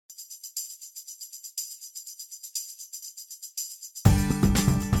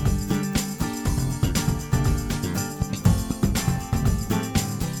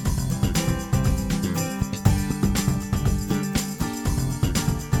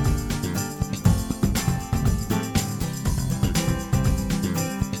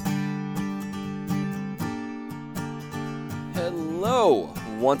Hello,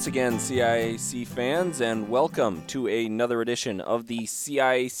 once again, CIAC fans, and welcome to another edition of the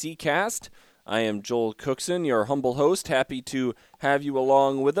CIAC Cast. I am Joel Cookson, your humble host. Happy to have you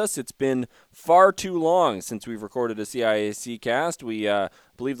along with us. It's been far too long since we've recorded a CIAC Cast. We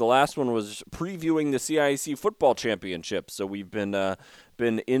believe the last one was previewing the CIAC Football Championship, so we've been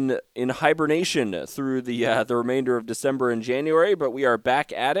in hibernation through the remainder of December and January, but we are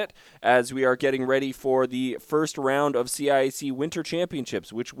back at it as we are getting ready for the first round of CIAC Winter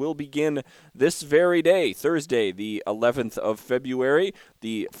Championships, which will begin this very day, Thursday, the 11th of February.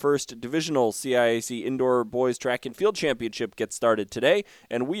 The first divisional CIAC Indoor Boys Track and Field Championship gets started today,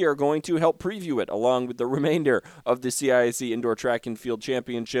 and we are going to help preview it along with the remainder of the CIAC Indoor Track and Field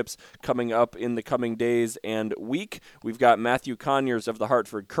Championships coming up in the coming days and week. We've got Matthew Conyers of the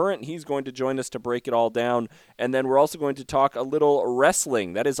Hartford Courant. He's going to join us to break it all down, and then we're also going to talk a little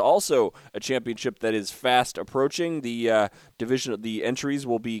wrestling. That is also a championship that is fast approaching. The the entries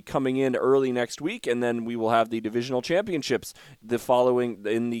will be coming in early next week, and then we will have the divisional championships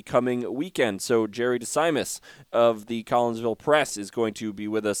in the coming weekend. So Jerry DeSimus of the Collinsville Press is going to be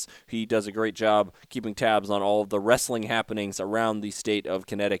with us. He does a great job keeping tabs on all of the wrestling happenings around the state of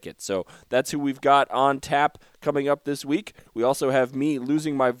Connecticut. So that's who we've got on tap coming up this week. We also have me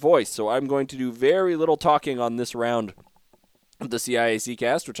losing my voice, so I'm going to do very little talking on this round of the CIAC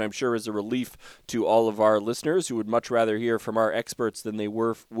Cast, which I'm sure is a relief to all of our listeners who would much rather hear from our experts than they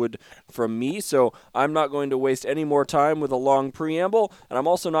would from me. So I'm not going to waste any more time with a long preamble, and I'm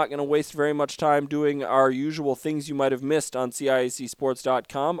also not going to waste very much time doing our usual things you might have missed on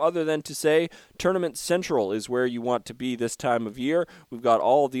CIACsports.com, other than to say Tournament Central is where you want to be this time of year. We've got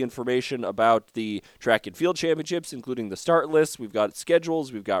all of the information about the track and field championships, including the start lists. We've got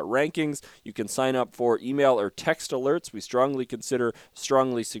schedules. We've got rankings. You can sign up for email or text alerts. We strongly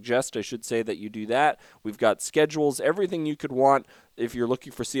suggest that you do that. We've got schedules. Everything you could want if you're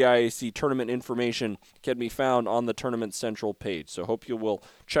looking for CIAC tournament information can be found on the Tournament Central page. So hope you will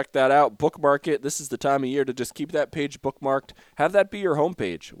check that out, bookmark it. This is the time of year to just keep that page bookmarked. Have that be your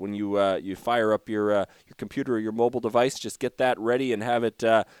homepage when you fire up your computer or your mobile device. Just get that ready and have it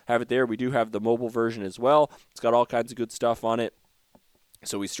there. We do have the mobile version as well. It's got all kinds of good stuff on it.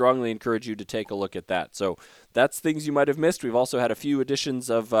 So we strongly encourage you to take a look at that. So that's things you might have missed. We've also had a few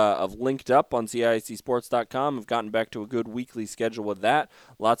editions of Linked Up on CIACsports.com. We've gotten back to a good weekly schedule with that.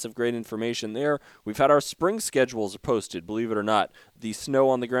 Lots of great information there. We've had our spring schedules posted, believe it or not. The snow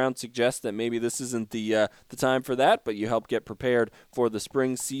on the ground suggests that maybe this isn't the time for that, but you help get prepared for the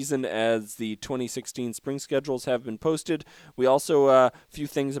spring season as the 2016 spring schedules have been posted. We also, a few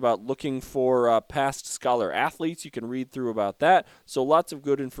things about looking for past scholar athletes. You can read through about that. So lots of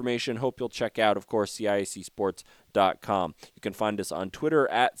good information. Hope you'll check out, of course, CIACsports.com. You can find us on Twitter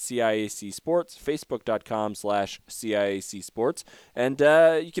at CIAC Sports, Facebook.com/CIAC Sports, and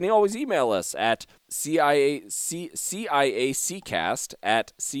you can always email us at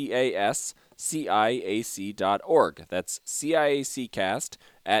CIACcast@CASCIAC.org. That's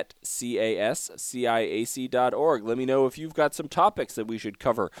CIACcast@CASCIAC.org. Let me know if you've got some topics that we should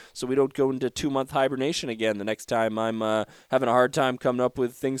cover so we don't go into 2-month hibernation again the next time I'm having a hard time coming up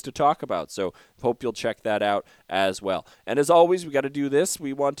with things to talk about. So hope you'll check that out as well. And as always, we got to do this.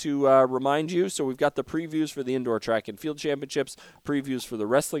 We want to remind you, so we've got the previews for the Indoor Track and Field Championships, previews for the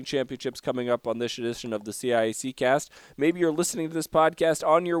Wrestling Championships coming up on this edition of the CIAC Cast. Maybe you're listening to this podcast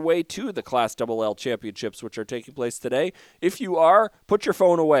on your way to the Class LL Championships, which are taking place today. If you are, put your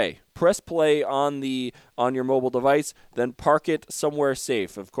phone away. Press play on your mobile device, then park it somewhere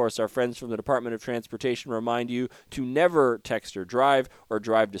safe. Of course, our friends from the Department of Transportation remind you to never text or drive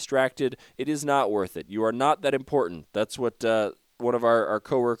distracted. It is not worth it. You are not that important. That's what one of our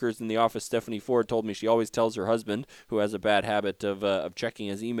coworkers in the office, Stephanie Ford, told me. She always tells her husband, who has a bad habit of checking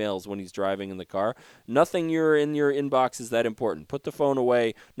his emails when he's driving in the car, nothing in your inbox is that important. Put the phone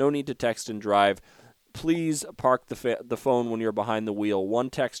away. No need to text and drive. Please park the phone when you're behind the wheel. One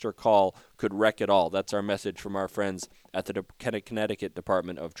text or call could wreck it all. That's our message from our friends at the Connecticut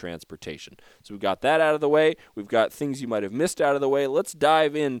Department of Transportation. So we've got that out of the way. We've got things you might have missed out of the way. Let's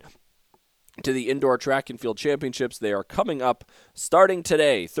dive in to the Indoor Track and Field Championships. They are coming up starting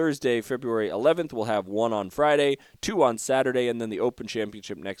today, Thursday, February 11th. We'll have one on Friday, 2 on Saturday, and then the Open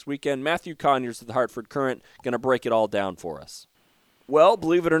Championship next weekend. Matthew Conyers of the Hartford Courant going to break it all down for us. Well,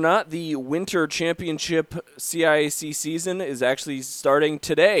 believe it or not, the Winter Championship CIAC season is actually starting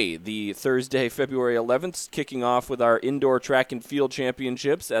today, the Thursday, February 11th, kicking off with our Indoor Track and Field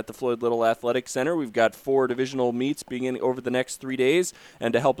Championships at the Floyd Little Athletic Center. We've got 4 divisional meets beginning over the next 3 days,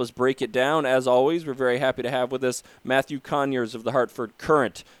 and to help us break it down, as always, we're very happy to have with us Matthew Conyers of the Hartford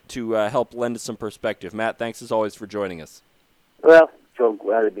Courant to help lend us some perspective. Matt, thanks as always for joining us. Well, Joe,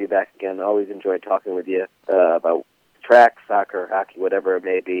 glad to be back again. Always enjoy talking with you about track, soccer, hockey, whatever it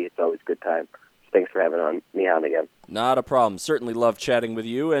may be. It's always a good time. Thanks for having me on again. Not a problem. Certainly love chatting with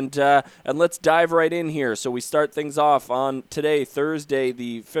you. And let's dive right in here. So we start things off on today, Thursday,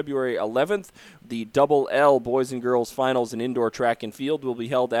 the February 11th. The Double L Boys and Girls Finals in indoor track and field will be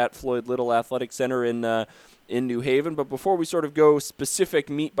held at Floyd Little Athletic Center in New Haven. But before we sort of go specific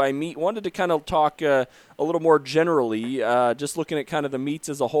meet by meet, wanted to kind of talk a little more generally, just looking at kind of the meets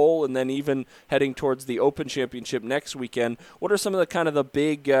as a whole, and then even heading towards the Open Championship next weekend. What are some of the kind of the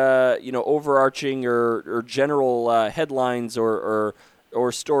big, overarching or general headlines or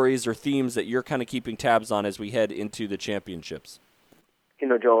stories or themes that you're kind of keeping tabs on as we head into the championships?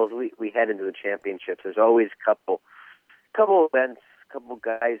 Joel, as we head into the championships, there's always a couple events, a couple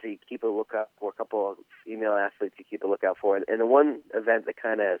guys that you keep a lookout for, a couple of female athletes you keep a lookout for. And the one event that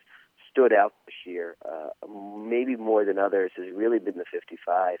kind of stood out this year, maybe more than others, has really been the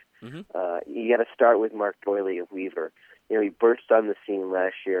 55. Mm-hmm. You got to start with Mark Doyley of Weaver. He burst on the scene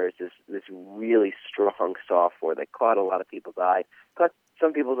last year as this really strong sophomore that caught a lot of people's eye. Caught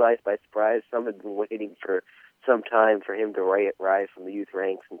some people's eyes by surprise. Some had been waiting for some time for him to rise from the youth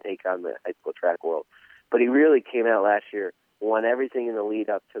ranks and take on the high school track world. But he really came out last year, won everything in the lead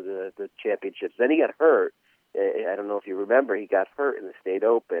up to the championships. Then he got hurt. I don't know if you remember, he got hurt in the state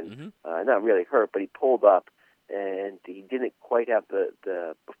open. Mm-hmm. Not really hurt, but he pulled up, and he didn't quite have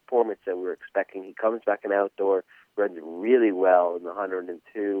the performance that we were expecting. He comes back in outdoor, runs really well in the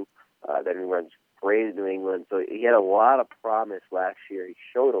 102. Then he runs great in New England. So he had a lot of promise last year. He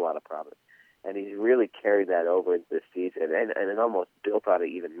showed a lot of promise. And he's really carried that over into this season, and it almost built on it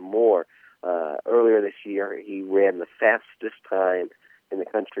even more. Earlier this year, he ran the fastest time in the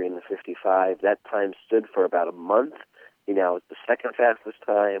country in the 55. That time stood for about a month. He now is the second fastest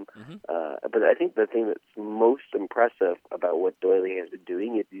time. Mm-hmm. But I think the thing that's most impressive about what Doyley has been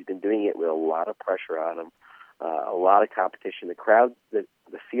doing is he's been doing it with a lot of pressure on him, a lot of competition. The crowd, the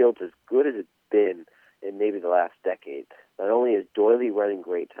field's as good as it's been in maybe the last decade. Not only is Doyley running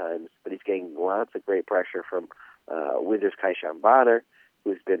great times, but he's getting lots of great pressure from Withers Kaishan Bonner,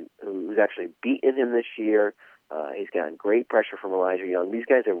 who's actually beaten him this year. He's gotten great pressure from Elijah Young. These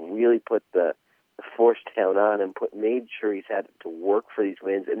guys have really put the force down on him, made sure he's had to work for these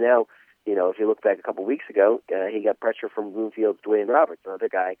wins. And now, if you look back a couple weeks ago, he got pressure from Bloomfield's Dwayne Roberts, another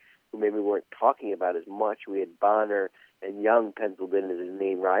guy who maybe we weren't talking about as much. We had Bonner and Young penciled in as his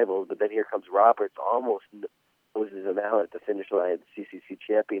main rivals, but then here comes Roberts, almost noses him out at the finish line at the CCC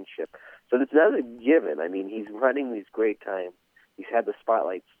Championship. So it's not a given. I mean, he's running these great times. He's had the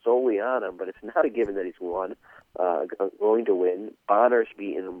spotlight solely on him, but it's not a given that he's going to win. Bonner's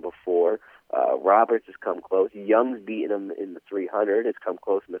beaten him before. Roberts has come close. Young's beaten him in the 300. Has come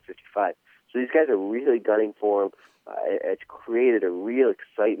close in the 55. So these guys are really gunning for him. It's created a real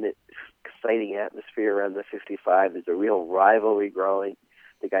exciting atmosphere around the 55. There's a real rivalry growing.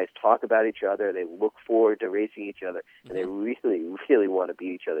 The guys talk about each other. They look forward to racing each other, and they really, really want to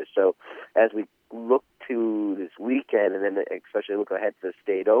beat each other. So as we look to this weekend, and then especially look ahead to the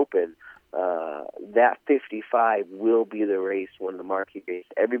state open, that 55 will be the race, one of the marquee races.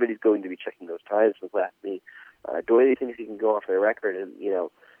 Everybody's going to be checking those times from last meet. Doyley thinks he can go off the record, and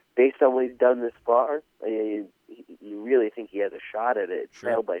based on what he's done this far, you really think he has a shot at it. It's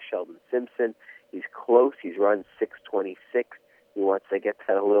trailed by Sheldon Simpson. He's close. He's run 6:26. He wants to get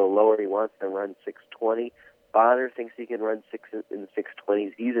that a little lower. He wants to run 6:20. Bonner thinks he can run in the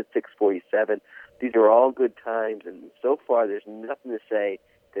 6:20s. He's at 6:47. These are all good times, and so far there's nothing to say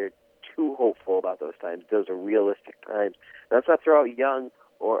they're too hopeful about those times. Those are realistic times. Now, let's not throw out Young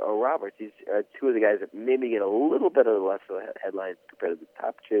or Roberts. These are two of the guys that maybe get a little bit of the less of the headlines compared to the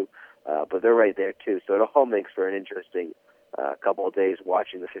top two, but they're right there too. So it all makes for an interesting couple of days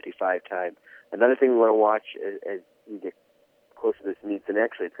watching the 55 time. Another thing we want to watch as we get close to this meet, and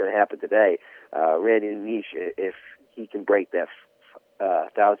actually it's going to happen today, Randy Nish, if he can break that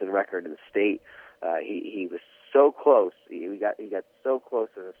 1,000 record in the state. He was so close. He got so close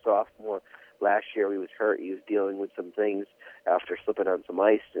as a sophomore. Last year he was hurt. He was dealing with some things after slipping on some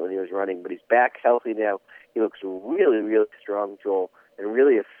ice when he was running, but he's back healthy now. He looks really, really strong, Joel, and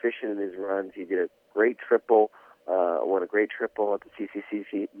really efficient in his runs. He did a great triple, won a great triple at the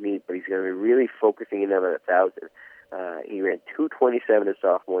CCC meet, but he's going to be really focusing in on 1,000. He ran 2:27 as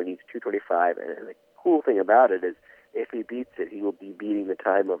sophomore, and he's 2:25. And the cool thing about it is, if he beats it, he will be beating the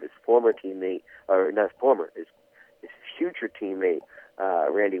time of his former teammate, or not former, his future teammate,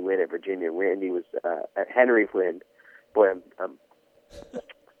 Randy Wynn at Virginia. Randy was at Henry Wynn. Boy, I'm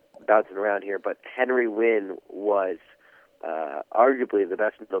bouncing around here, but Henry Wynn was arguably the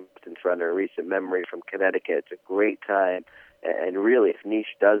best middle distance runner in recent memory from Connecticut. It's a great time. And really, if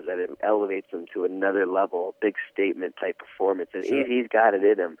Nish does that, it elevates him to another level, big statement type performance. And Sure. he's got it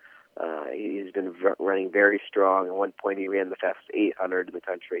in him. He's been running very strong. At one point, he ran the fastest 800 in the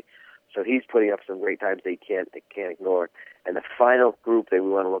country. So he's putting up some great times they can't ignore. And the final group that we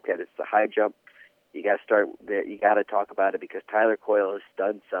want to look at is the high jump. You got to start there. You got to talk about it because Tyler Coyle has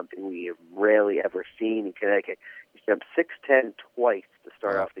done something we have rarely ever seen in Connecticut. He jumped 6'10" twice to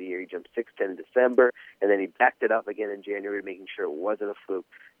start off the year. He jumped 6'10" in December, and then he backed it up again in January, making sure it wasn't a fluke.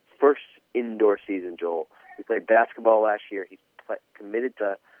 First indoor season, Joel. He played basketball last year. He's committed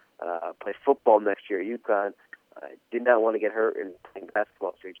to play football next year at UConn. Did not want to get hurt in playing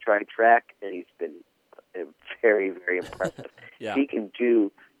basketball, so he tried track, and he's been very, very impressive. Yeah. He can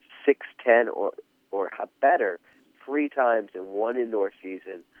do 6'10" or better 3 times in one indoor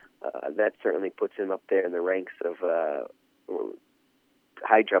season. That certainly puts him up there in the ranks of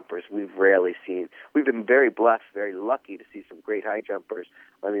high jumpers we've rarely seen. We've been very blessed, very lucky to see some great high jumpers.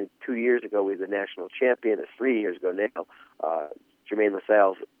 I mean, 2 years ago we were the national champion. 3 years ago now, Jermaine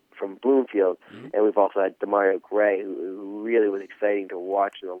LaSalle from Bloomfield, and we've also had Demario Gray, who really was exciting to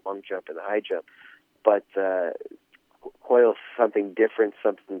watch in the long jump and the high jump. But Coyle's something different,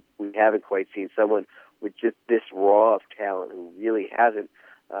 something we haven't quite seen, someone with just this raw of talent who really hasn't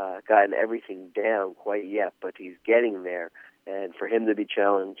gotten everything down quite yet, but he's getting there. And for him to be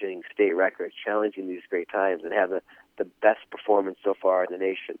challenging state records, challenging these great times, and have the best performance so far in the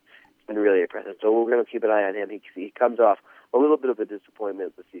nation, it's been really impressive. So we're going to keep an eye on him. He comes off a little bit of a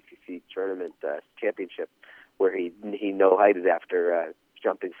disappointment at the CCC tournament championship, where he no-heighted after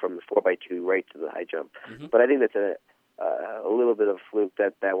jumping from the 4x2 right to the high jump. But I think that's a little bit of a fluke.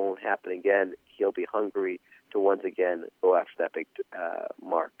 That won't happen again. He'll be hungry to once again go after that big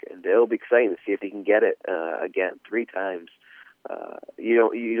mark, and it'll be exciting to see if he can get it again 3 times.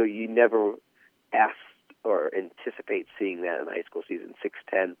 You never ask or anticipate seeing that in the high school season.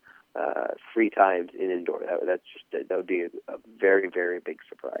 6'10", 3 times in indoor. That would be a very, very big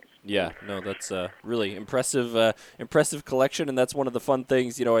surprise. Yeah, no, that's really impressive. Impressive collection, and that's one of the fun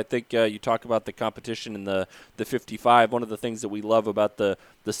things. I think you talk about the competition in the 55. One of the things that we love about the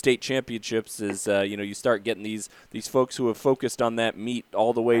state championships is you start getting these folks who have focused on that meet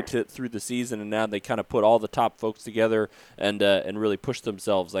all the way through the season, and now they kind of put all the top folks together and really push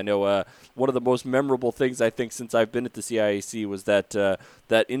themselves. I know one of the most memorable things I think since I've been at the CIAC was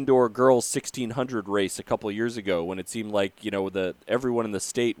that indoor girls 1600 race a couple of years ago, when it seemed like everyone in the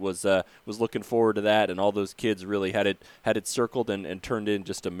state was looking forward to that, and all those kids really had it circled and turned in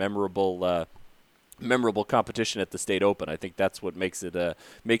just a memorable competition at the State Open. I think that's what makes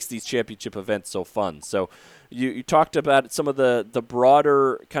these championship events so fun. So you talked about some of the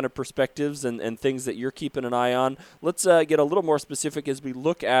broader kind of perspectives and things that you're keeping an eye on. Let's get a little more specific as we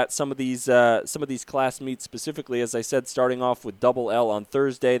look at some of these class meets specifically. As I said, starting off with Double L on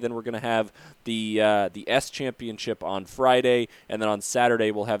Thursday, then we're going to have the S Championship on Friday, and then on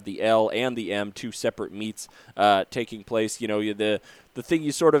Saturday we'll have the L and the M, 2 separate meets taking place. The thing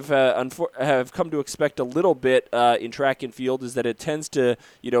you sort of have come to expect a little bit in track and field is that it tends to,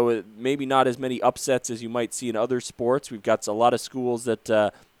 maybe not as many upsets as you might see in other sports. We've got a lot of schools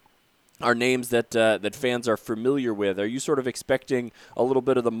that are names that fans are familiar with. Are you sort of expecting a little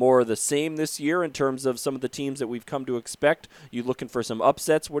bit of the same this year in terms of some of the teams that we've come to expect? You looking for some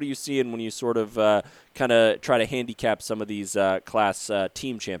upsets? What are you seeing when you sort of kind of try to handicap some of these class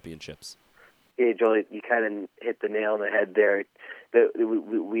team championships? Yeah, Joel, you kind of hit the nail on the head there.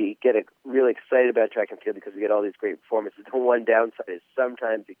 We get really excited about track and field because we get all these great performances. The one downside is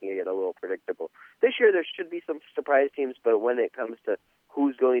sometimes it can get a little predictable. This year there should be some surprise teams, but when it comes to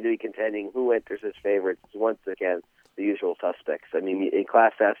who's going to be contending, who enters as favorites, once again, the usual suspects. I mean, in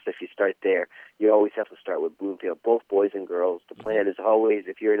Class S, if you start there, you always have to start with Bloomfield, both boys and girls. The plan is always,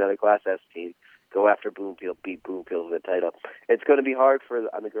 if you're another Class S team, go after Bloomfield, beat Bloomfield for the title. It's going to be hard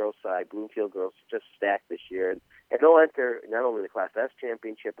on the girls' side. Bloomfield girls just stacked this year, and they'll enter not only the Class S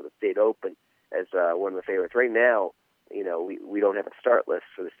championship but the State Open as one of the favorites. Right now, we don't have a start list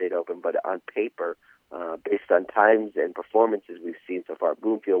for the State Open, but on paper, based on times and performances we've seen so far,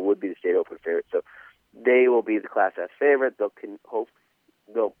 Bloomfield would be the State Open favorite. So they will be the Class S favorite.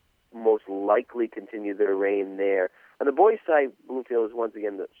 They'll most likely continue their reign there. On the boys' side, Bloomfield is once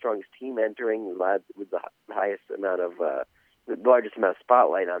again the strongest team entering, with the highest amount of the largest amount of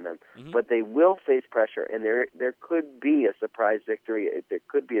spotlight on them. But they will face pressure, and there could be a surprise victory. There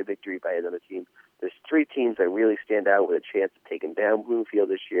could be a victory by another team. There's 3 teams that really stand out with a chance of taking down Bloomfield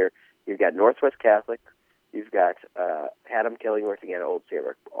this year. You've got Northwest Catholic, you've got Haddam Killingworth, and Old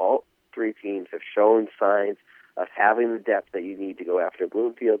Saybrook. All 3 teams have shown signs of having the depth that you need to go after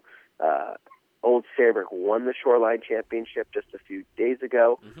Bloomfield. Old Saybrook won the Shoreline Championship just a few days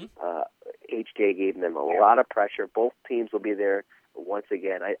ago. HK gave them a lot of pressure. Both teams will be there once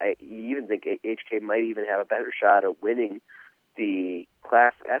again. I even think HK might even have a better shot at winning the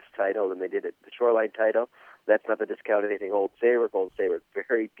Class S title than they did at the Shoreline title. That's not to discount anything Old Saybrook. Old Saybrook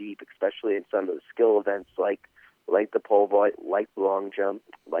very deep, especially in some of the skill events like the pole vault, like the long jump,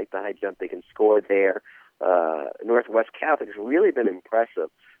 like the high jump. They can score there. Northwest Catholic has really been impressive.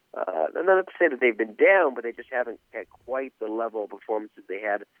 Not to say that they've been down, but they just haven't had quite the level of performances they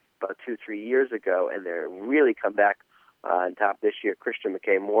had about 2-3 years ago, and they're really come back on top this year. Christian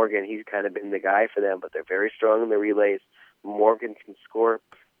McKay Morgan, he's kind of been the guy for them, but they're very strong in the relays. Morgan can score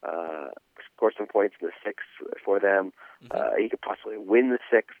some points in the six for them. He could possibly win the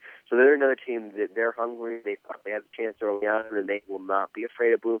six. So they're another team that they're hungry. They thought they had a chance early on, and they will not be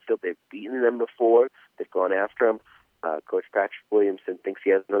afraid of Bloomfield. They've beaten them before. They've gone after them. Coach Patrick Williamson thinks he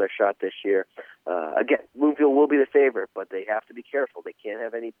has another shot this year. Again, Bloomfield will be the favorite, but they have to be careful. They can't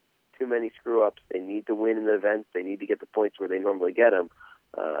have too many screw-ups. They need to win in the events. They need to get the points where they normally get them,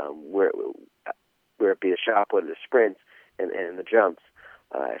 where it be the shot put, the sprints, and the jumps.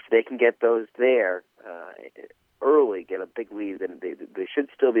 If they can get those there early, get a big lead, then they should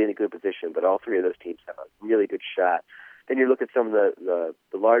still be in a good position. But all three of those teams have a really good shot. Then you look at some of the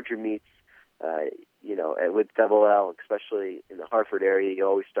larger meets. With Double L, especially in the Hartford area, you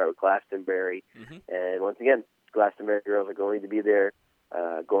always start with Glastonbury. And once again, Glastonbury girls are going to be there,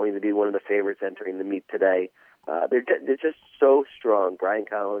 going to be one of the favorites entering the meet today. They're just so strong. Brian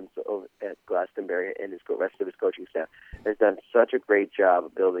Collins over at Glastonbury and the rest of his coaching staff has done such a great job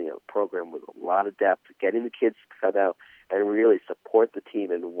of building a program with a lot of depth, getting the kids cut out and really support the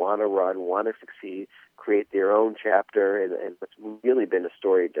team and want to run, want to succeed, create their own chapter. And it's really been a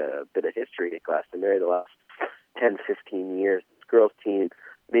storied bit of history at Glastonbury the last 10, 15 years. This girls' team,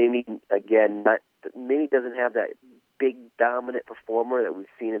 maybe doesn't have that big dominant performer that we've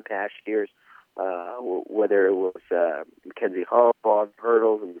seen in past years, whether it was Mackenzie Hall on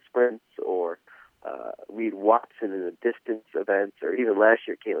hurdles and the sprints, or Reed Watson in the distance events, or even last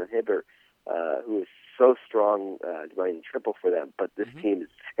year Caitlin Hibbert, who was so strong running triple for them. But this team is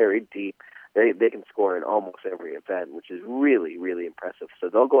very deep. They can score in almost every event, which is really, really impressive. So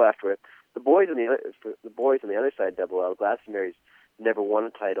they'll go after it. The boys on the other side, Double L, Glastonbury's never won a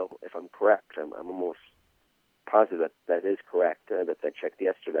title, if I'm correct. I'm almost positive that is correct. That I checked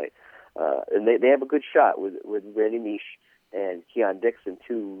yesterday. And they have a good shot with Randy Nish and Keon Dixon,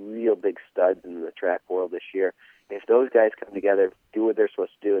 two real big studs in the track world this year. If those guys come together, do what they're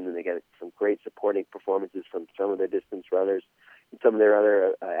supposed to do, and then they get some great supporting performances from some of their distance runners and some of their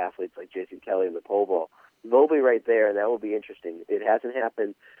other athletes like Jason Kelly in the pole vault, they'll be right there, and that will be interesting. It hasn't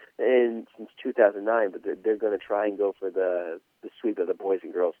happened since 2009, but they're going to try and go for the sweep of the boys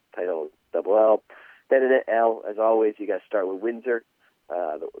and girls title Double L. Then in L, as always, you got to start with Windsor.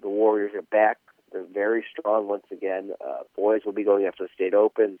 The Warriors are back. They're very strong once again. Boys will be going after the state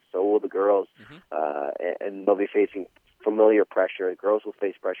open, so will the girls, and they'll be facing familiar pressure. The girls will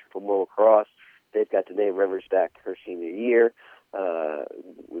face pressure from Willow Cross. They've got Danae Rivers back her senior year.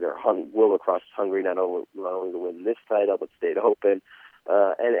 Willow Cross is hungry not only to win this title, but state open.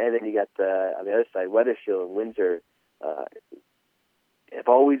 And then you got on the other side, Wethersfield and Windsor have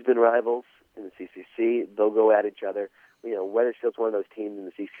always been rivals in the CCC. They'll go at each other. Wethersfield's one of those teams in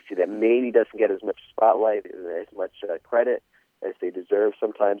the CCC that maybe doesn't get as much spotlight, as much credit as they deserve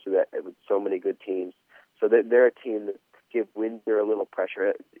sometimes with so many good teams. So they're a team that give Windsor a little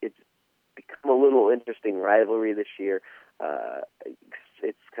pressure. It's become a little interesting rivalry this year.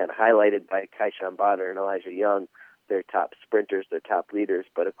 It's kind of highlighted by Kaishan Bonner and Elijah Young, their top sprinters, their top leaders.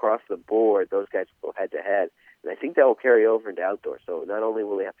 But across the board, those guys go head-to-head. And I think that will carry over into outdoor. So not only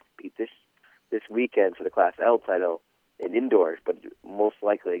will they have to compete this weekend for the Class L title in indoors, but most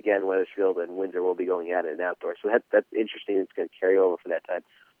likely, again, Wethersfield and Windsor will be going at it in outdoors. So that's interesting. It's going to carry over for that time.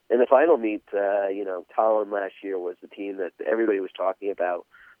 And the final meet, Tallinn last year was the team that everybody was talking about.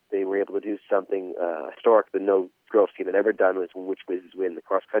 They were able to do something historic that no girls team had ever done, which was win the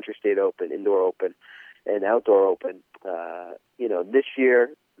cross-country state open, indoor open, and outdoor open. This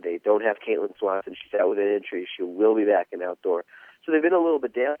year they don't have Caitlin Swanson. She's out with an injury. She will be back in outdoor. So they've been a little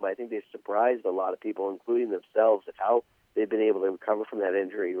bit down, but I think they've surprised a lot of people, including themselves, at how they've been able to recover from that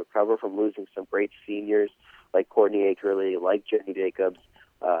injury, recover from losing some great seniors like Courtney Akerley, like Jenny Jacobs,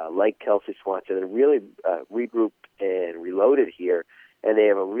 like Kelsey Swanson, and really regrouped and reloaded here. And they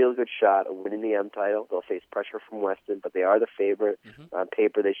have a real good shot of winning the M title. They'll face pressure from Weston, but they are the favorite. On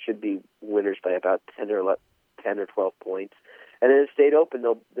paper, they should be winners by about 10 or 12 points. And in the state open,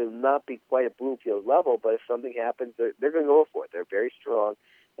 they'll not be quite at Bloomfield level, but if something happens, they're going to go for it. They're very strong.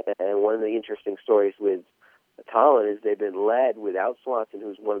 And one of the interesting stories with Tallinn is they've been led without Swanson,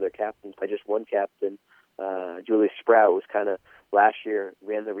 who's one of their captains, by just one captain. Julia Sprout was kind of last year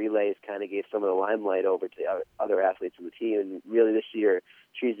ran the relays, kind of gave some of the limelight over to other athletes in the team, and really this year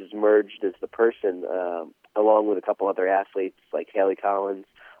she's emerged as the person, along with a couple other athletes like Haley Collins,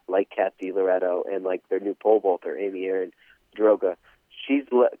 like Kat DiLoretto, and like their new pole vaulter Amy Erin Droga. She's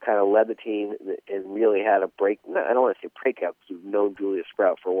kind of led the team and really had a break. I don't want to say breakout because we've known Julia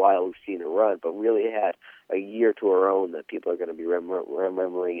Sprout for a while. We've seen her run, but really had a year to her own that people are going to be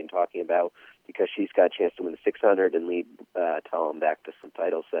remembering and talking about because she's got a chance to win the 600 and lead Tallinn back to some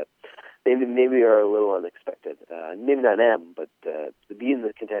titles that maybe are a little unexpected. Maybe not them, but to be in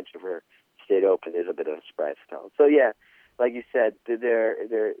the contention for State Open is a bit of a surprise for Tallinn. So yeah, like you said,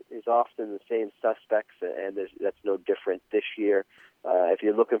 there is often the same suspects, and that's no different this year. If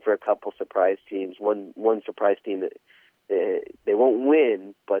you're looking for a couple surprise teams, one surprise team that they won't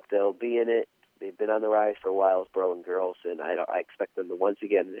win, but they'll be in it. They've been on the rise for a while, Berlin girls, and I expect them to once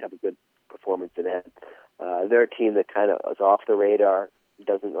again have a good performance in that. They're a team that kind of is off the radar,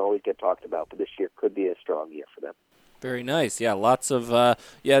 doesn't always get talked about, but this year could be a strong year for them. Very nice. Yeah, lots of,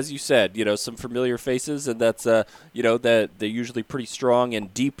 as you said, some familiar faces, and that's, that they're usually pretty strong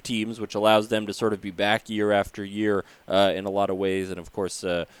and deep teams, which allows them to sort of be back year after year in a lot of ways, and of course,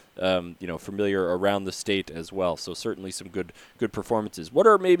 familiar around the state as well. So certainly some good performances. What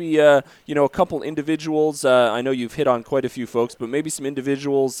are maybe, a couple individuals? I know you've hit on quite a few folks, but maybe some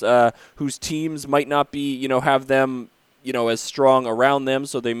individuals whose teams might not be, have them as strong around them,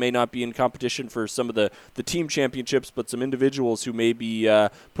 so they may not be in competition for some of the team championships, but some individuals who may be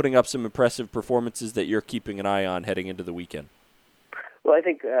putting up some impressive performances that you're keeping an eye on heading into the weekend. Well, I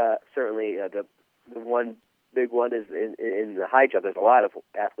think certainly the one big one is in the high jump. There's a lot of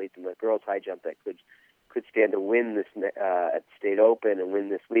athletes in the girls' high jump that could stand to win this at State Open and win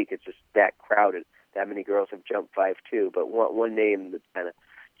this week. It's just that crowded. That many girls have jumped 5.2, but one name that kind of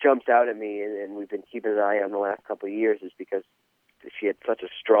jumps out at me, and we've been keeping an eye on the last couple of years, is because she had such a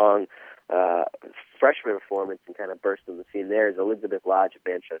strong freshman performance and kind of burst on the scene there, is Elizabeth Lodge of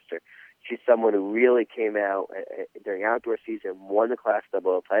Manchester. She's someone who really came out during outdoor season, won the Class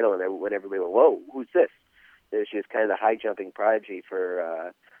AA title, and when everybody went, whoa, who's this? She was kind of the high-jumping prodigy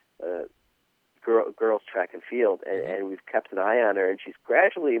for girls track and field, and we've kept an eye on her, and she's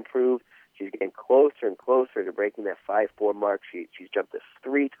gradually improved. She's getting closer and closer to breaking that 5.4 mark. She's jumped this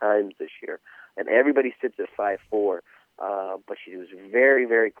 3 times this year, and everybody sits at 5.4. But she was very,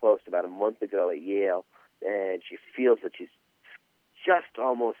 very close about a month ago at Yale, and she feels that she's just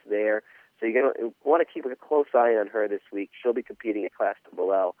almost there. So you're going to want to keep a close eye on her this week. She'll be competing at Class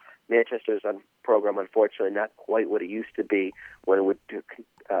AA. Manchester's program, unfortunately, not quite what it used to be when it would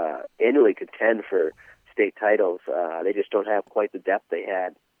annually contend for state titles. They just don't have quite the depth they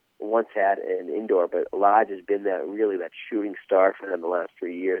once had in indoor, but Lodge has been that shooting star for them the last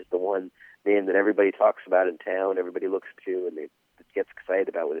 3 years, the one name that everybody talks about in town, everybody looks to, and they gets excited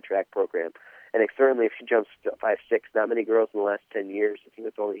about with the track program. And certainly if she jumps 5.6, not many girls in the last 10 years. I think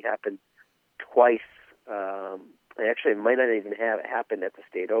it's only happened twice. Actually, it might not even have happened at the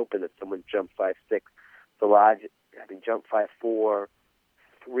State Open that someone jumped 5.6. So Lodge, having jumped 5.4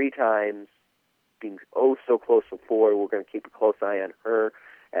 3 times, being so close to 4, we're going to keep a close eye on her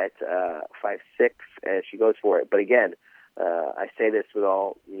at 5.6 as she goes for it. But again, I say this with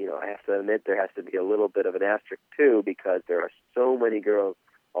all, I have to admit there has to be a little bit of an asterisk too, because there are so many girls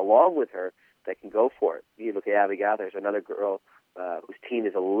along with her that can go for it. You look at Abby Gathers, another girl whose team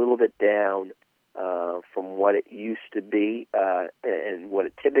is a little bit down from what it used to be and what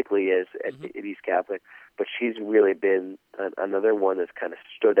it typically is at East Catholic, but she's really been another one that's kind of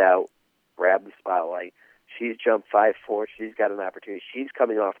stood out, grabbed the spotlight. She's jumped 5.4. She's got an opportunity. She's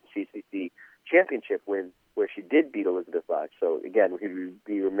coming off the CCC championship win where she did beat Elizabeth Lodge. So, again, we would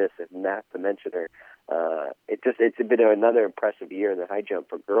be remiss if not to mention her. It's a bit of another impressive year in the high jump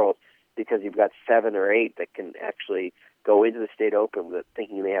for girls because you've got 7 or 8 that can actually go into the State Open with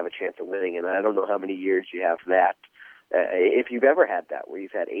thinking they have a chance of winning. And I don't know how many years you have that. If you've ever had that, where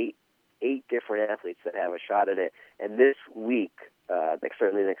you've had 8 different athletes that have a shot at it. And this week,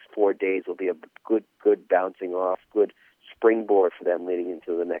 certainly the next 4 days will be a good bouncing off, good springboard for them leading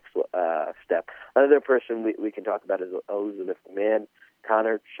into the next step. Another person we can talk about is Elizabeth Mann.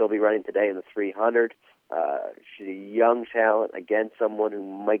 Connor, she'll be running today in the 300. She's a young talent, again, someone who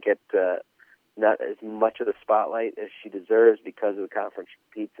might get not as much of the spotlight as she deserves because of the conference she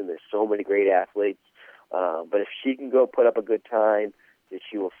competes in. There's so many great athletes. But if she can go put up a good time,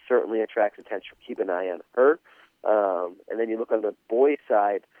 she will certainly attract attention. Keep an eye on her. And then you look on the boys'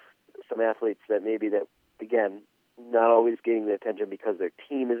 side, some athletes that maybe that, again, not always getting the attention because their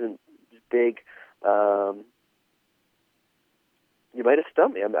team isn't big. You might have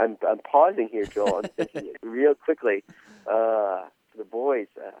stumped me. I'm pausing here, Joel. I'm thinking real quickly for the boys.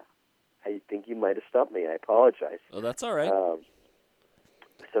 I think you might have stumped me. I apologize. Oh, that's all right.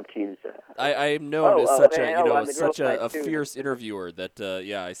 Some teams. I am known as such a fierce interviewer that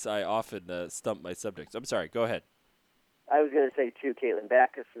I often stump my subjects. I'm sorry. Go ahead. I was going to say too, Caitlin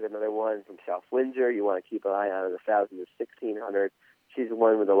Backus is another one from South Windsor. You want to keep an eye on the 1,000 to 1,600. She's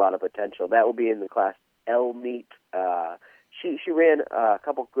one with a lot of potential. That will be in the Class L meet. She ran a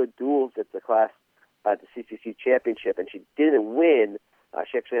couple good duels at the CCC championship, and she didn't win.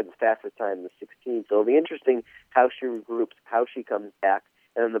 She actually had the fastest time in the 16. So it'll be interesting how she regroups, how she comes back.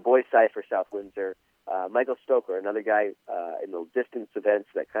 And on the boys' side for South Windsor, Michael Stoker, another guy in the distance events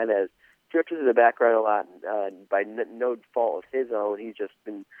that kind of has drifted to the background a lot, and by no fault of his own. He's just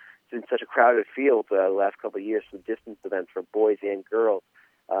been in such a crowded field the last couple of years for distance events for boys and girls.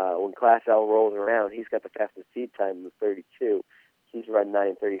 When Class L rolls around, he's got the fastest seed time in the 32. He's run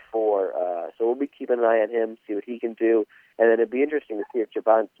 9:34. So we'll be keeping an eye on him, see what he can do. And then it'd be interesting to see if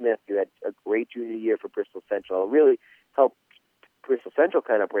Javon Smith, who had a great junior year for Bristol Central, really helped Bristol Central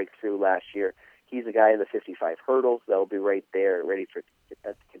kind of break through last year. He's a guy in the 55 hurdles that'll be right there, ready to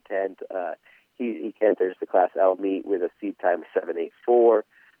contend. He enters the Class L meet with a seed time of 7:84.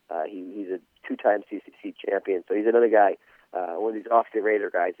 He's a two-time CCC champion, so he's another guy, one of these off-the-radar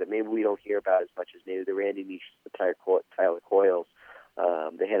guys that maybe we don't hear about as much as maybe the Randy Nish, the Tyler Coyles,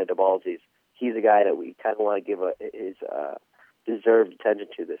 the Hannah DeBalzis. He's a guy that we kind of want to give his deserved attention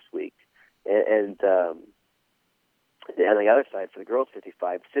to this week. And on the other side, for the girls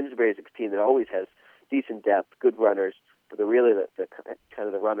 55, Simsbury is a team that always has decent depth, good runners, but the kind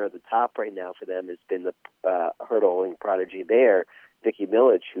of the runner at the top right now for them has been the hurdling prodigy there, Vicki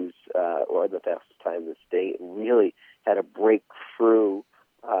Millage, who's run the fastest time in the state and really had a breakthrough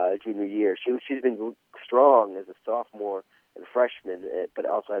junior year. She's been strong as a sophomore and freshman, but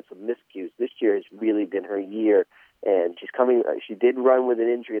also had some miscues. This year has really been her year, and she's coming. She did run with an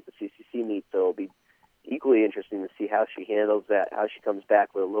injury at the CCC meet, so it'll be equally interesting to see how she handles that, how she comes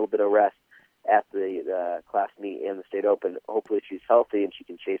back with a little bit of rest at the class meet and the state open. Hopefully she's healthy and she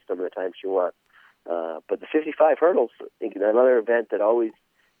can chase some of the time she wants. But the 55 hurdles, I think, another event that always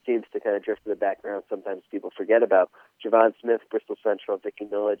seems to kind of drift to the background. Sometimes people forget about Javon Smith, Bristol Central, Vicki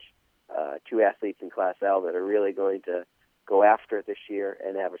Millage, two athletes in Class L that are really going to go after it this year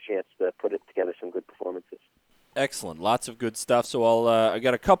and have a chance to put it together some good performances. Excellent. Lots of good stuff. So I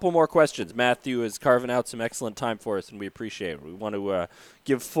got a couple more questions. Matthew is carving out some excellent time for us, and we appreciate it. We want to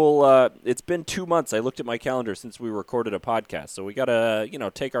give full it's been 2 months. I looked at my calendar since we recorded a podcast, so we got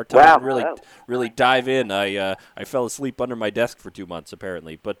to take our time and really dive in. I fell asleep under my desk for 2 months,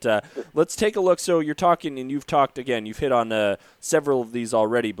 apparently. But let's take a look. So you're talking, and you've talked, again, you've hit on several of these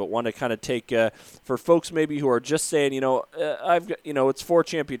already, but want to kind of take, for folks maybe who are just saying, I've got, it's 4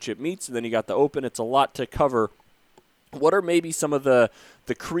 championship meets, and then you got the Open. It's a lot to cover. What are maybe some of the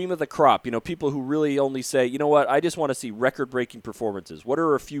cream of the crop? People who really only say, I just want to see record-breaking performances. What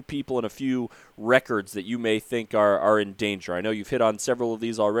are a few people and a few records that you may think are in danger? I know you've hit on several of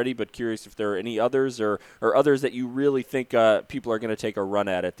these already, but curious if there are any others or others that you really think people are going to take a run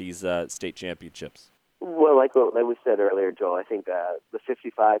at these state championships. Well, like we said earlier, Joel, I think the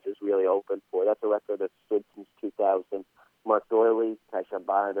 55 is really open for. That's a record that's stood since 2000. Mark Doyley, Tyshawn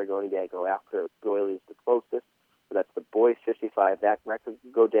Bonner, they're going to go after it. Doyley is the closest. So that's the boys 55. That record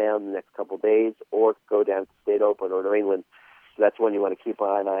can go down the next couple of days or go down to State Open or New England. So that's one you want to keep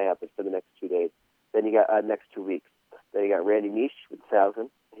an eye out for the next 2 days. Then you got next 2 weeks. Then you got Randy Nish with 1,000.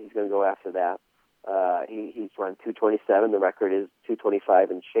 He's going to go after that. He's run 227. The record is 225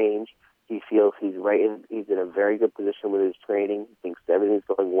 and change. He feels he's in a very good position with his training. He thinks everything's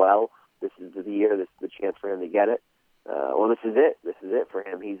going well. This is the year. This is the chance for him to get it. This is it. This is it for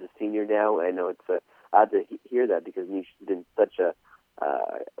him. He's a senior now. I know it's odd to hear that because Nish has been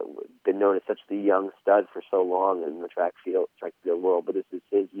been known as such the young stud for so long in the track field world. But this is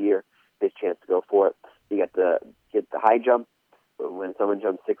his year, his chance to go for it. You get the high jump. When someone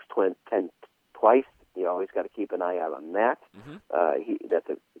jumps 6'10" twice, you always got to keep an eye out on that. Mm-hmm. That's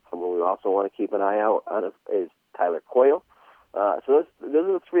someone we also want to keep an eye out on is Tyler Coyle. So those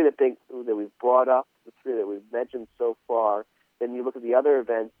are the 3 that we've brought up, the 3 that we've mentioned so far. Then you look at the other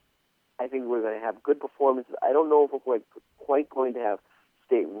events. I think we're going to have good performances. I don't know if we're quite going to have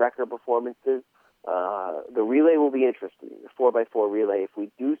state record performances. The relay will be interesting, the 4x4 relay. If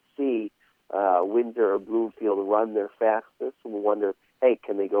we do see Windsor or Bloomfield run their fastest, we'll wonder, hey,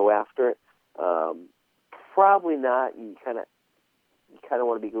 can they go after it? Probably not. You kind of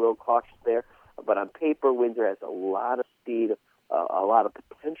want to be a little cautious there. but on paper, Windsor has a lot of speed, a lot of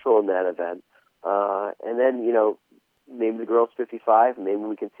potential in that event. And then, maybe the girls 55, maybe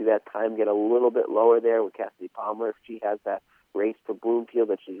we can see that time get a little bit lower there with Cassidy Palmer if she has that race for Bloomfield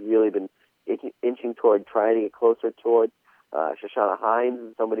that she's really been inching toward, trying to get closer toward. Shoshana Hines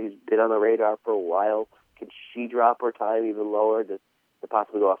is somebody who's been on the radar for a while. Can she drop her time even lower to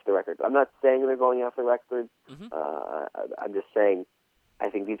possibly go off the record? I'm not saying they're going off the record. I'm just saying I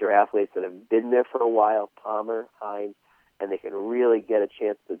think these are athletes that have been there for a while, Palmer, Hines, and they can really get a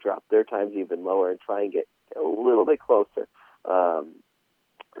chance to drop their times even lower and try and get a little bit closer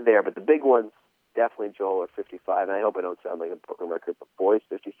there. But the big ones, definitely Joel, are 55, and I hope I don't sound like a broken record, but boys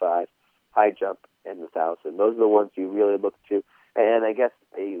 55, high jump, and the 1,000. Those are the ones you really look to. And I guess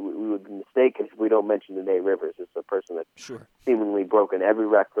we would be mistaken if we don't mention Danae Rivers as a person that's seemingly broken every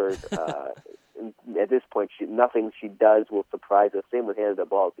record. At this point, nothing she does will surprise us. Same with Hannah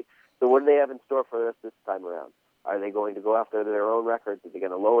Balti. So what do they have in store for us this time around? Are they going to go after their own records? Are they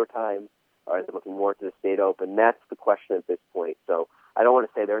going to lower times? Are they looking more to the state open? That's the question at this point. So I don't want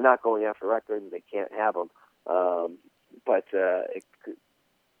to say they're not going after records. They can't have them. But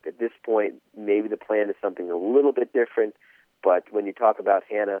at this point, maybe the plan is something a little bit different. But when you talk about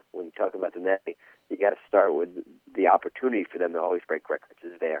Hannah, when you talk about Danae, you got to start with the opportunity for them to always break records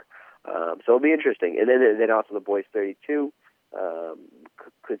is there. So it'll be interesting. And then also the boys 32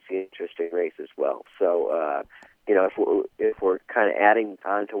 could see an interesting race as well. So, if we're kind of adding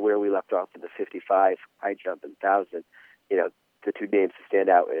on to where we left off with the 55 high jump and 1,000, the two names to stand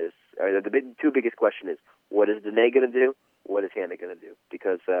out the two biggest question is, what is Danae going to do? What is Hannah going to do?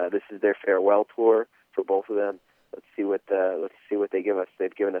 Because this is their farewell tour for both of them. Let's see what they give us.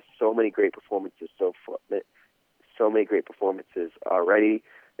 They've given us so many great performances already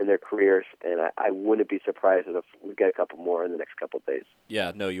in their careers, and I wouldn't be surprised if we get a couple more in the next couple of days.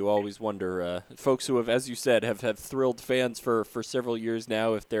 Yeah, no, you always wonder. Folks who have, as you said, have thrilled fans for several years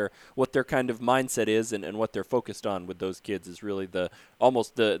now, what their kind of mindset is and what they're focused on with those kids is really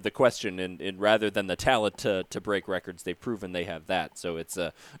almost the question. And rather than the talent to break records, they've proven they have that. So it's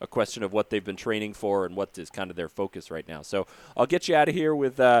a question of what they've been training for and what is kind of their focus right now. So I'll get you out of here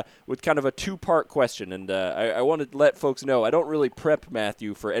with kind of a two-part question, and I want to let folks know I don't really prep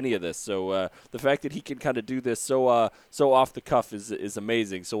Matthew for any of this. So the fact that he can kind of do this so off the cuff is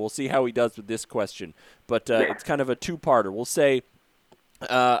amazing. So we'll see how he does with this question. But it's kind of a two-parter. We'll say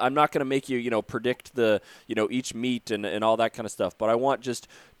I'm not going to make you, predict the, each meet and all that kind of stuff, but I want just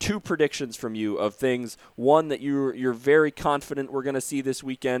two predictions from you of things. One that you're very confident we're going to see this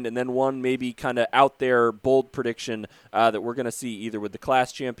weekend, and then one maybe kind of out there bold prediction that we're going to see either with the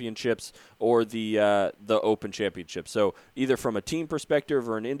class championships or the open championship. So either from a team perspective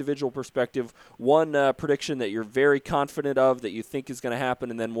or an individual perspective, one prediction that you're very confident of that you think is going to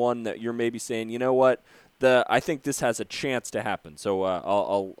happen, and then one that you're maybe saying, you know what, I think this has a chance to happen. So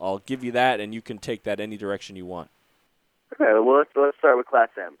I'll give you that, and you can take that any direction you want. Okay, well, let's start with Class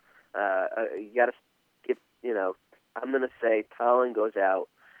M. You got to skip, I'm going to say Tallinn goes out.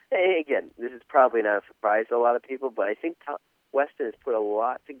 Hey, again, this is probably not a surprise to a lot of people, but I think Weston has put a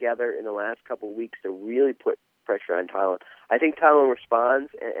lot together in the last couple of weeks to really put pressure on Tallinn. I think Tallinn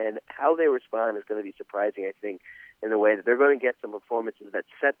responds, and how they respond is going to be surprising, I think, in the way that they're going to get some performances that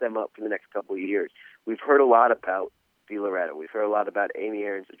set them up for the next couple of years. We've heard a lot about Dee Loretto. We've heard a lot about Amy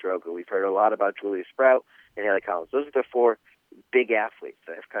Aarons-Zadroga. We've heard a lot about Julia Sprout and Haley Collins. Those are the four big athletes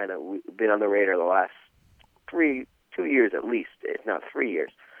that have kind of been on the radar the last 2 years at least, if not 3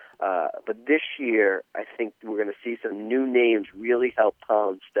 years. But this year, I think we're going to see some new names really help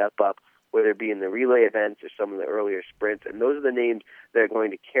Tallinn step up, whether it be in the relay events or some of the earlier sprints. And those are the names that are going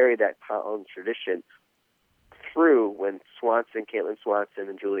to carry that Tallinn tradition through when Caitlin Swanson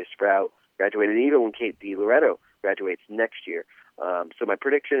and Julia Sprout graduate, and even when Kate Dee Loretto graduates next year. So my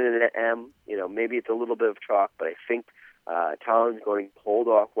prediction in M, maybe it's a little bit of chalk, but I think Tallinn's going to hold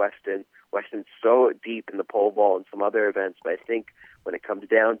off Weston. Weston's so deep in the pole vault and some other events, but I think when it comes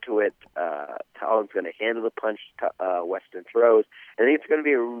down to it, Tallinn's going to handle the punch Weston throws. I think it's going to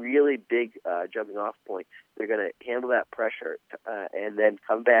be a really big jumping off point. They're going to handle that pressure and then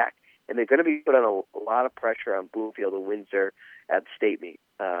come back. And they're going to be put on a lot of pressure on Bloomfield and Windsor at the state meet.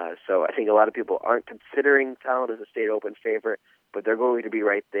 So I think a lot of people aren't considering Tallinn as a state open favorite, but they're going to be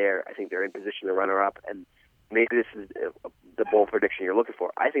right there. I think they're in position to runner-up, and maybe this is the bold prediction you're looking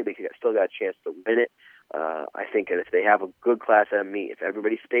for. I think they still got a chance to win it. I think that if they have a good Class M meet, if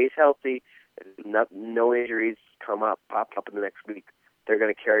everybody stays healthy, no injuries pop up in the next week, they're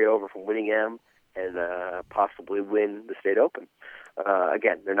going to carry over from winning M and possibly win the state open.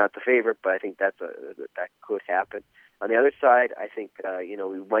 Again, they're not the favorite, but I think that could happen. On the other side, I think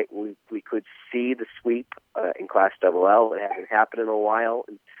we could see the sweep in Class Double-L. It hasn't happened in a while.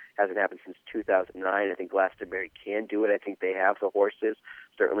 It hasn't happened since 2009. I think Glastonbury can do it. I think they have the horses,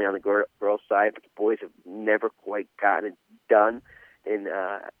 certainly on the girls' side, but the boys have never quite gotten it done in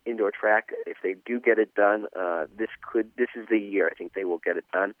indoor track. If they do get it done, this is the year. I think they will get it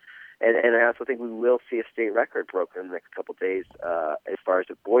done. And I also think we will see a state record broken in the next couple of days as far as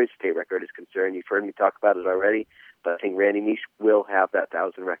the boys' state record is concerned. You've heard me talk about it already, but I think Randy Meesh will have that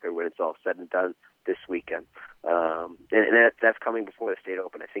 1,000 record when it's all said and done this weekend. And that's coming before the state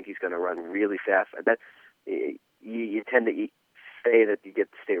open. I think he's going to run really fast. You tend to say that you get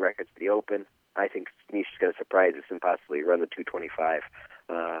the state records for the open. I think Meesh is going to surprise us and possibly run the 225.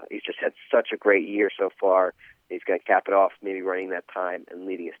 He's just had such a great year so far. He's going to cap it off, maybe running that time and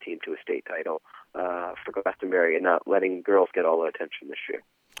leading his team to a state title for Glastonbury and not letting girls get all the attention this year.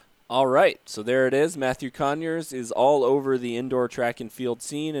 All right, so there it is. Matthew Conyers is all over the indoor track and field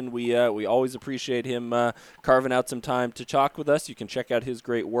scene, and we always appreciate him carving out some time to talk with us. You can check out his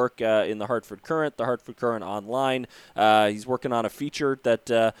great work in the Hartford Courant Online. He's working on a feature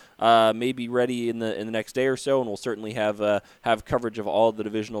that may be ready in the next day or so, and we'll certainly have coverage of all the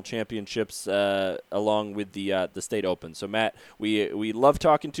divisional championships along with the state open. So Matt, we love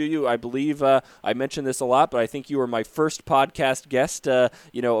talking to you. I believe I mentioned this a lot, but I think you were my first podcast guest. A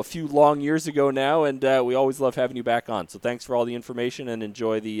few long years ago now, and we always love having you back on. So thanks for all the information, and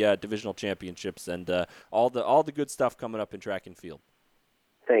enjoy the divisional championships and all the good stuff coming up in track and field.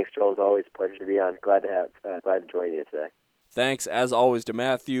 Thanks, Joel. It's always a pleasure to be on. Glad to join you today. Thanks, as always, to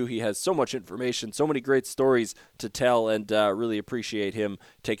Matthew. He has so much information, so many great stories to tell, and really appreciate him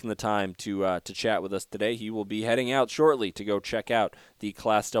taking the time to chat with us today. He will be heading out shortly to go check out the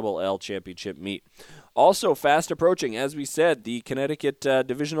Class Double-L Championship meet. Also fast approaching, as we said, the Connecticut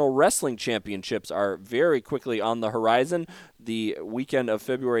Divisional Wrestling Championships are very quickly on the horizon. The weekend of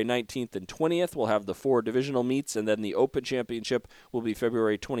February 19th and 20th will have the 4 divisional meets, and then the Open Championship will be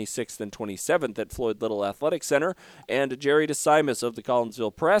February 26th and 27th at Floyd Little Athletic Center. And Jerry DeSimus of the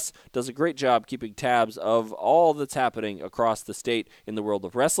Collinsville Press does a great job keeping tabs of all that's happening across the state in the world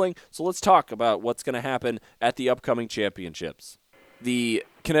of wrestling. So let's talk about what's going to happen at the upcoming championships. The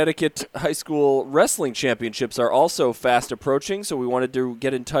Connecticut High School Wrestling Championships are also fast approaching, so we wanted to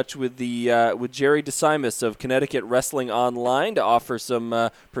get in touch with with Jerry DeSimus of Connecticut Wrestling Online to offer some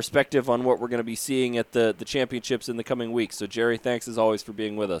perspective on what we're going to be seeing at the championships in the coming weeks. So, Jerry, thanks as always for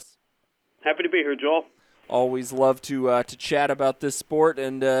being with us. Happy to be here, Joel. Always love to chat about this sport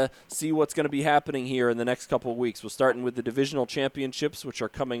and see what's going to be happening here in the next couple of weeks. We're starting with the divisional championships, which are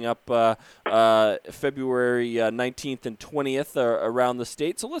coming up February 19th and 20th around the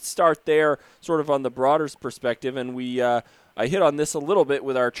state. So let's start there, sort of on the broader perspective, and I hit on this a little bit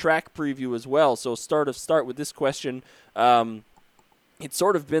with our track preview as well. So start with this question. It's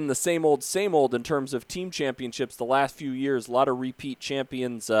sort of been the same old in terms of team championships the last few years. A lot of repeat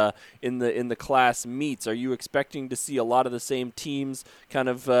champions in the class meets. Are you expecting to see a lot of the same teams kind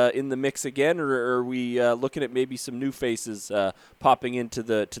of in the mix again, or are we looking at maybe some new faces popping into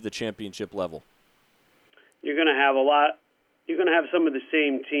the championship level? You're going to have a lot. You're going to have some of the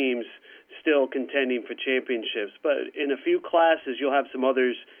same teams still contending for championships, but in a few classes you'll have some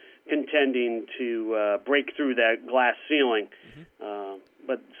others contending to break through that glass ceiling. Mm-hmm.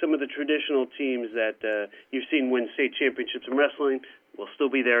 But some of the traditional teams that you've seen win state championships in wrestling will still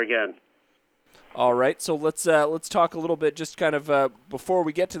be there again. All right, so let's talk a little bit, just kind of before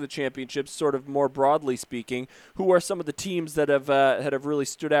we get to the championships, sort of more broadly speaking. Who are some of the teams that have really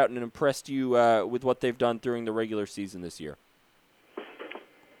stood out and impressed you with what they've done during the regular season this year?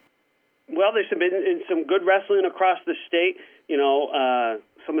 Well, there's been some good wrestling across the state.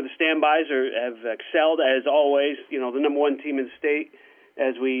 Some of the standbys have excelled, as always. The number one team in the state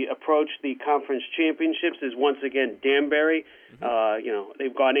as we approach the conference championships is once again Danbury. Mm-hmm.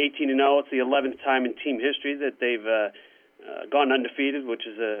 They've gone 18-0. It's the 11th time in team history that they've gone undefeated, which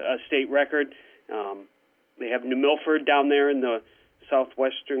is a state record. They have New Milford down there in the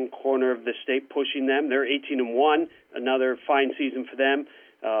southwestern corner of the state pushing them. They're 18-1, another fine season for them.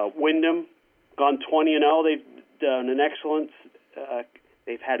 Wyndham, gone 20-0. They've done an excellent.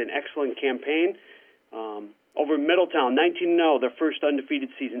 They've had an excellent campaign. Over in Middletown, 19-0, their first undefeated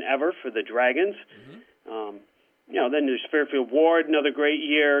season ever for the Dragons. Mm-hmm. Then there's Fairfield Ward, another great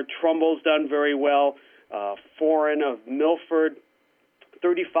year. Trumbull's done very well. Foreign of Milford,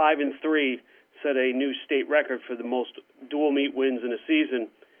 35-3, set a new state record for the most dual meet wins in a season.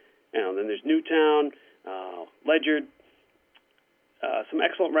 Then there's Newtown, Ledyard. Some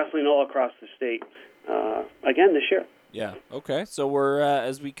excellent wrestling all across the state again this year. Yeah. Okay. So we're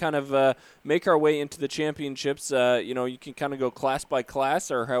as we kind of make our way into the championships. You can kind of go class by class,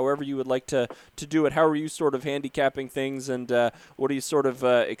 or however you would like to do it. How are you sort of handicapping things, and what are you sort of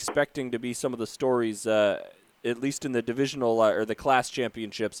expecting to be some of the stories, at least in the divisional or the class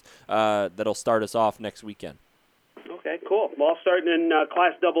championships that'll start us off next weekend? Okay, cool. Well, starting in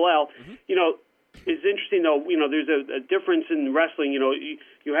Class Double L, it's interesting though. There's a difference in wrestling.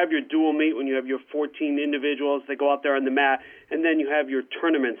 You have your dual meet when you have your 14 individuals that go out there on the mat, and then you have your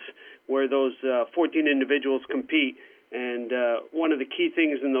tournaments where those 14 individuals compete. And one of the key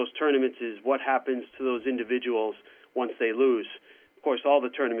things in those tournaments is what happens to those individuals once they lose. Of course, all the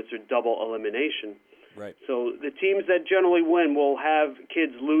tournaments are double elimination. Right. So the teams that generally win will have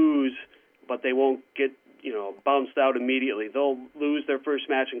kids lose, but they won't get bounced out immediately. They'll lose their first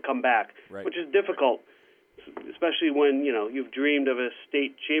match and come back, right, which is difficult, especially when you've dreamed of a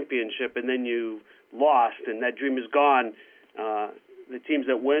state championship and then you lost and that dream is gone. The teams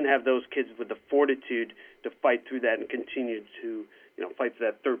that win have those kids with the fortitude to fight through that and continue to fight for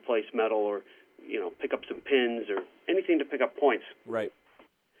that third place medal or pick up some pins or anything to pick up points. Right.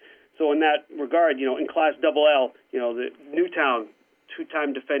 So in that regard, in Class Double L, the Newtown,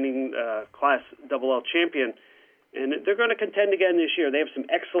 two-time defending Class Double L champion, and they're going to contend again this year. They have some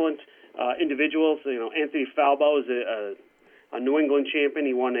excellent individuals. Anthony Falbo is a New England champion.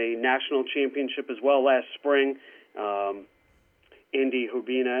 He won a national championship as well last spring. Andy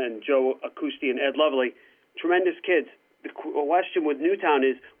Urbina and Joe Accusti and Ed Lovely, tremendous kids. The question with Newtown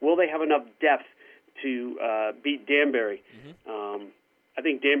is, will they have enough depth to beat Danbury? Mm-hmm. I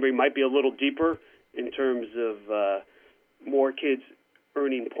think Danbury might be a little deeper in terms of more kids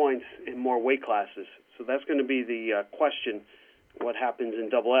earning points in more weight classes. So that's going to be the question, what happens in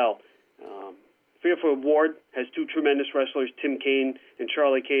Double L. Fairfield Ward has two tremendous wrestlers, Tim Kane and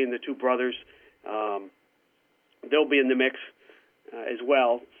Charlie Kane, the two brothers. They'll be in the mix as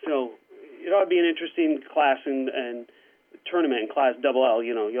well. So it ought to be an interesting class and tournament in Class Double L.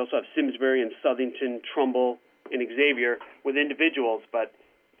 You also have Simsbury and Southington, Trumbull, and Xavier with individuals, but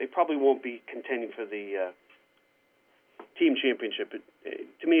they probably won't be contending for the team championship.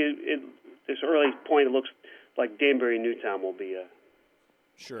 To me, this early point, it looks like Danbury and Newtown will be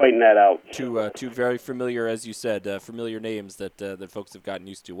fighting that out. Two very familiar, as you said, familiar names that folks have gotten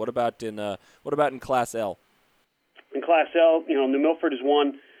used to. What about in Class L? In Class L, New Milford has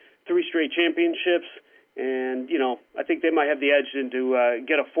won 3 straight championships, and I think they might have the edge to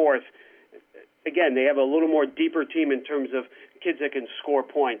get a fourth. Again, they have a little more deeper team in terms of kids that can score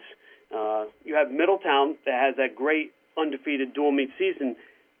points. You have Middletown that has that great undefeated dual meet season.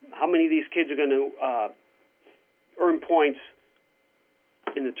 How many of these kids are going to earn points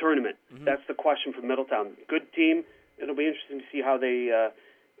in the tournament? Mm-hmm. That's the question for Middletown. Good team. It'll be interesting to see how they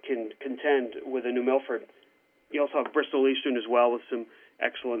can contend with a New Milford. You also have Bristol Eastern as well with some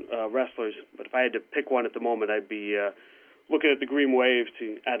excellent wrestlers. But if I had to pick one at the moment, I'd be looking at the Green Wave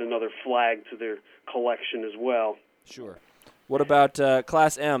to add another flag to their collection as well. Sure. What about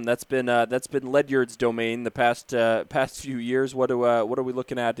Class M? That's been Ledyard's domain the past few years. What are we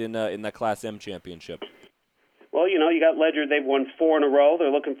looking at in that Class M championship? Well, you got Ledyard. They've won 4 in a row. They're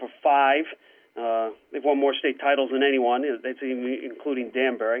looking for 5. They've won more state titles than anyone. That's including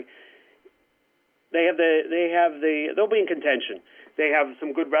Danbury. They'll be in contention. They have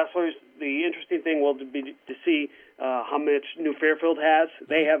some good wrestlers. The interesting thing will be to see how much New Fairfield has.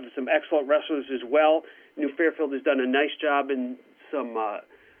 They have some excellent wrestlers as well. New Fairfield has done a nice job in some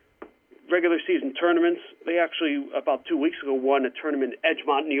regular season tournaments. They actually, about 2 weeks ago, won a tournament in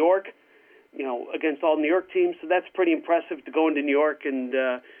Edgemont, New York, against all New York teams. So that's pretty impressive to go into New York and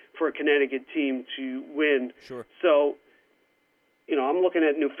for a Connecticut team to win. Sure. So, I'm looking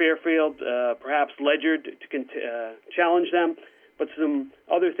at New Fairfield, perhaps Ledyard to challenge them. But some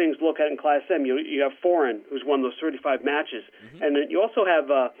other things to look at in Class M, you have Foreign, who's won those 35 matches. Mm-hmm. And then you also have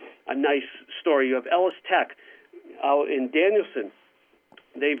a nice story. You have Ellis Tech out in Danielson.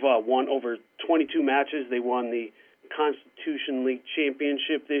 They've won over 22 matches. They won the Constitution League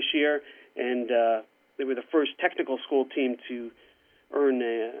Championship this year, and they were the first technical school team to earn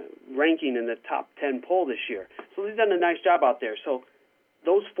a ranking in the top 10 poll this year. So they've done a nice job out there. So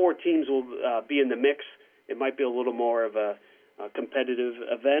those 4 teams will be in the mix. It might be a little more of a competitive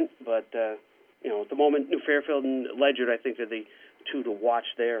event, but at the moment, New Fairfield and Ledyard, I think, are the 2 to watch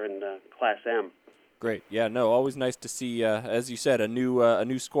there in Class M. Great, yeah, no, always nice to see, as you said, a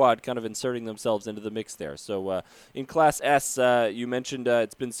new squad kind of inserting themselves into the mix there. So in Class S, you mentioned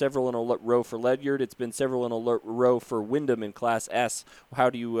it's been several in a row for Ledyard. It's been several in a row for Windham in Class S. How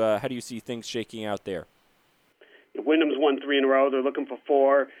do you see things shaking out there? Wyndham's won 3 in a row. They're looking for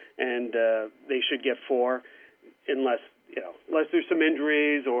 4, and they should get 4. unless there's some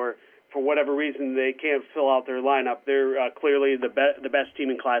injuries or for whatever reason they can't fill out their lineup. They're clearly the best team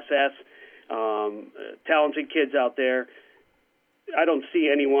in Class S. Talented kids out there. I don't see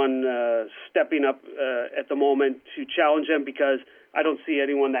anyone stepping up at the moment to challenge them because I don't see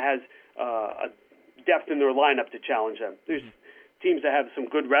anyone that has a depth in their lineup to challenge them. There's teams that have some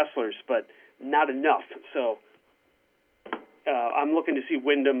good wrestlers, but not enough. So I'm looking to see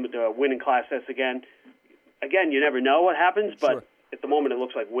Windham win in Class S again. Again, you never know what happens, but Sure. At the moment it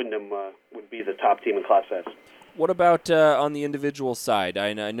looks like Windham would be the top team in Class S. What about on the individual side?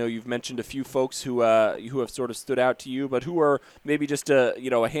 I know you've mentioned a few folks who have sort of stood out to you, but who are maybe just a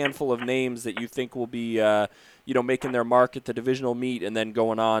handful of names that you think will be making their mark at the divisional meet and then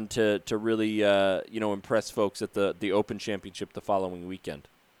going on to really impress folks at the Open Championship the following weekend.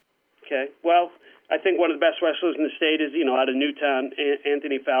 Okay, well, I think one of the best wrestlers in the state is out of Newtown,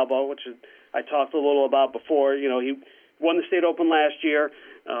 Anthony Falbo, which I talked a little about before. He won the state open last year.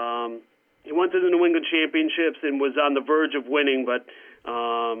 He went to the New England Championships and was on the verge of winning, but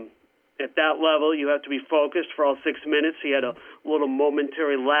at that level, you have to be focused for all 6 minutes. He had a little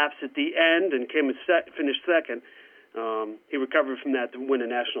momentary lapse at the end and finished second. He recovered from that to win a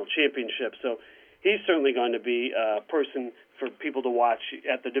national championship. So he's certainly going to be a person for people to watch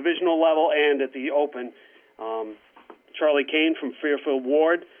at the divisional level and at the Open. Charlie Kane from Fairfield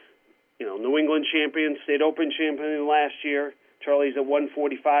Ward, New England champion, state Open champion last year. Charlie's at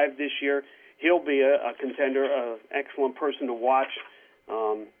 145 this year. He'll be a contender, an excellent person to watch.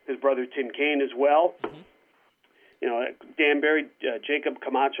 His brother Tim Kane as well. Danbury, Jacob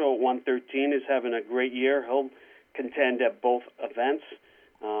Camacho at 113 is having a great year. He'll contend at both events.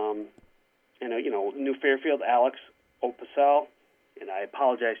 New Fairfield, Alex Opasal. And I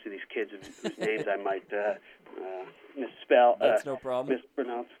apologize to these kids whose names I might misspell. That's no problem.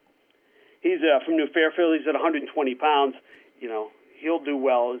 Mispronounce. He's from New Fairfield. He's at 120 pounds. He'll do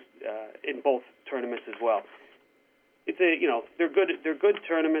well in both tournaments as well. They're good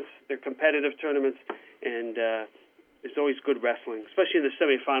tournaments. They're competitive tournaments, and there's always good wrestling, especially in the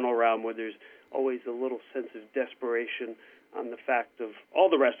semifinal round where there's always a little sense of desperation on the fact of all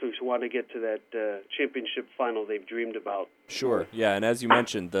the wrestlers who want to get to that championship final they've dreamed about. Sure, yeah, and as you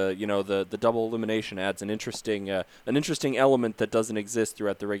mentioned, the double elimination adds an interesting element that doesn't exist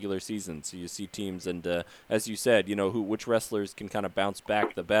throughout the regular season. So you see teams, and as you said, which wrestlers can kind of bounce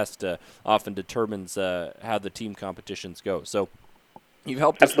back the best often determines how the team competitions go. So you've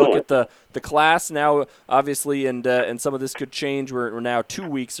helped us look at the class now, obviously, and some of this could change. We're now 2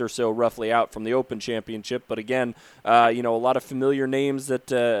 weeks or so roughly out from the Open Championship, but again, a lot of familiar names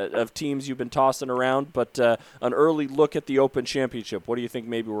that of teams you've been tossing around. But an early look at the Open Championship, what do you think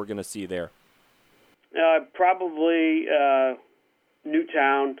maybe we're going to see there? Probably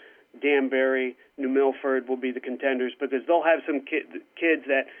Newtown, Danbury, New Milford will be the contenders because they'll have some kids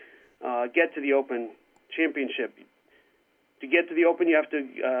that get to the Open Championship. To get to the Open, you have to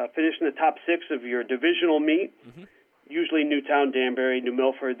finish in the top 6 of your divisional meet. Mm-hmm. Usually Newtown, Danbury, New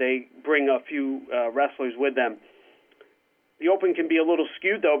Milford, they bring a few wrestlers with them. The Open can be a little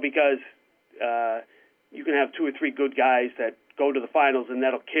skewed, though, because you can have 2 or 3 good guys that go to the finals, and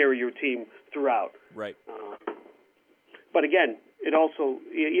that'll carry your team throughout. Right. But again, it also,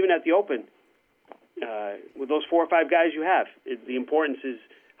 even at the Open, with those 4 or 5 guys you have, the importance is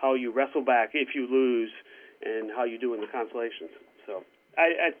how you wrestle back if you lose, and how you do in the consolations. So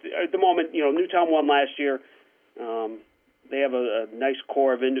at the moment, Newtown won last year. They have a nice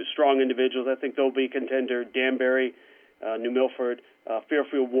core of strong individuals. I think they'll be a contender. Danbury, New Milford,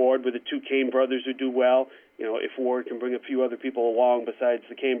 Fairfield Ward with the 2 Kane brothers who do well. If Ward can bring a few other people along besides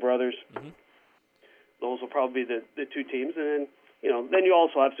the Kane brothers, those will probably be the 2 teams. And then you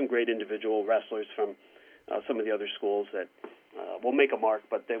also have some great individual wrestlers from some of the other schools that will make a mark,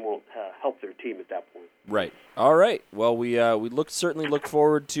 but they won't help their team at that point. Right. All right. Well, we certainly look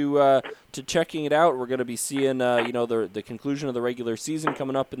forward to checking it out. We're going to be seeing the conclusion of the regular season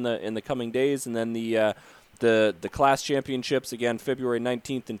coming up in the coming days, and then the class championships again February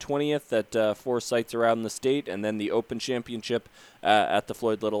 19th and 20th at 4 sites around the state, and then the Open Championship at the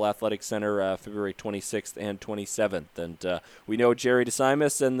Floyd Little Athletic Center February 26th and 27th. And we know Jerry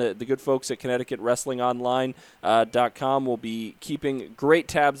DeSimus and the good folks at ConnecticutWrestlingOnline.com will be keeping great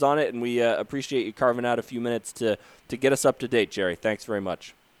tabs on it, and we appreciate you carving out a few minutes to get us up to date, Jerry. Thanks very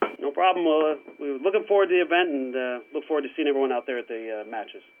much. No problem. We're looking forward to the event and look forward to seeing everyone out there at the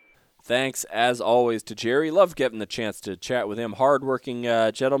matches. Thanks, as always, to Jerry. Love getting the chance to chat with him. Hardworking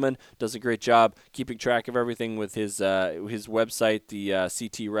gentleman, does a great job keeping track of everything with his website, the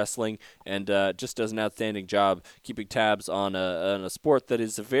CT Wrestling, and just does an outstanding job keeping tabs on a sport that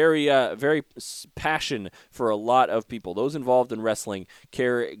is a very passion for a lot of people. Those involved in wrestling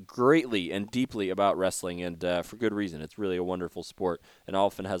care greatly and deeply about wrestling, and for good reason. It's really a wonderful sport, and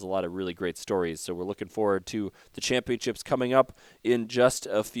often has a lot of really great stories. So we're looking forward to the championships coming up in just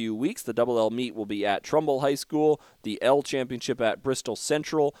a few weeks. The Double L meet will be at Trumbull High School, the L Championship at Bristol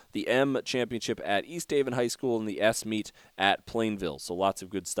Central, the M Championship at East Haven High School, and the S meet at Plainville. So lots of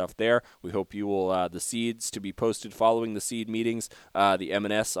good stuff there. We hope you will, the seeds to be posted following the seed meetings, the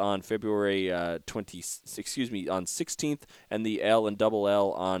M&S on February on 16th, and the L and Double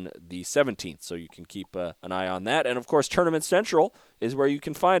L on the 17th. So you can keep an eye on that. And of course, Tournament Central is where you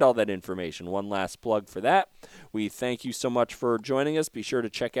can find all that information. One last plug for that. We thank you so much for joining us. Be sure to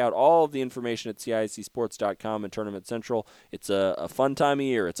check out all of the information at CIACsports.com and Tournament Central. It's a fun time of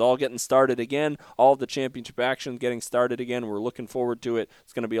year. It's all getting started again. All of the championship action getting started again. We're looking forward to it.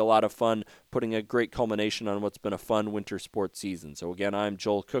 It's going to be a lot of fun, putting a great culmination on what's been a fun winter sports season. So again, I'm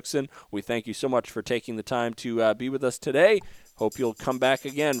Joel Cookson. We thank you so much for taking the time to be with us today. Hope you'll come back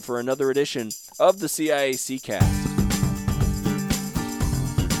again for another edition of the CIAC Cast.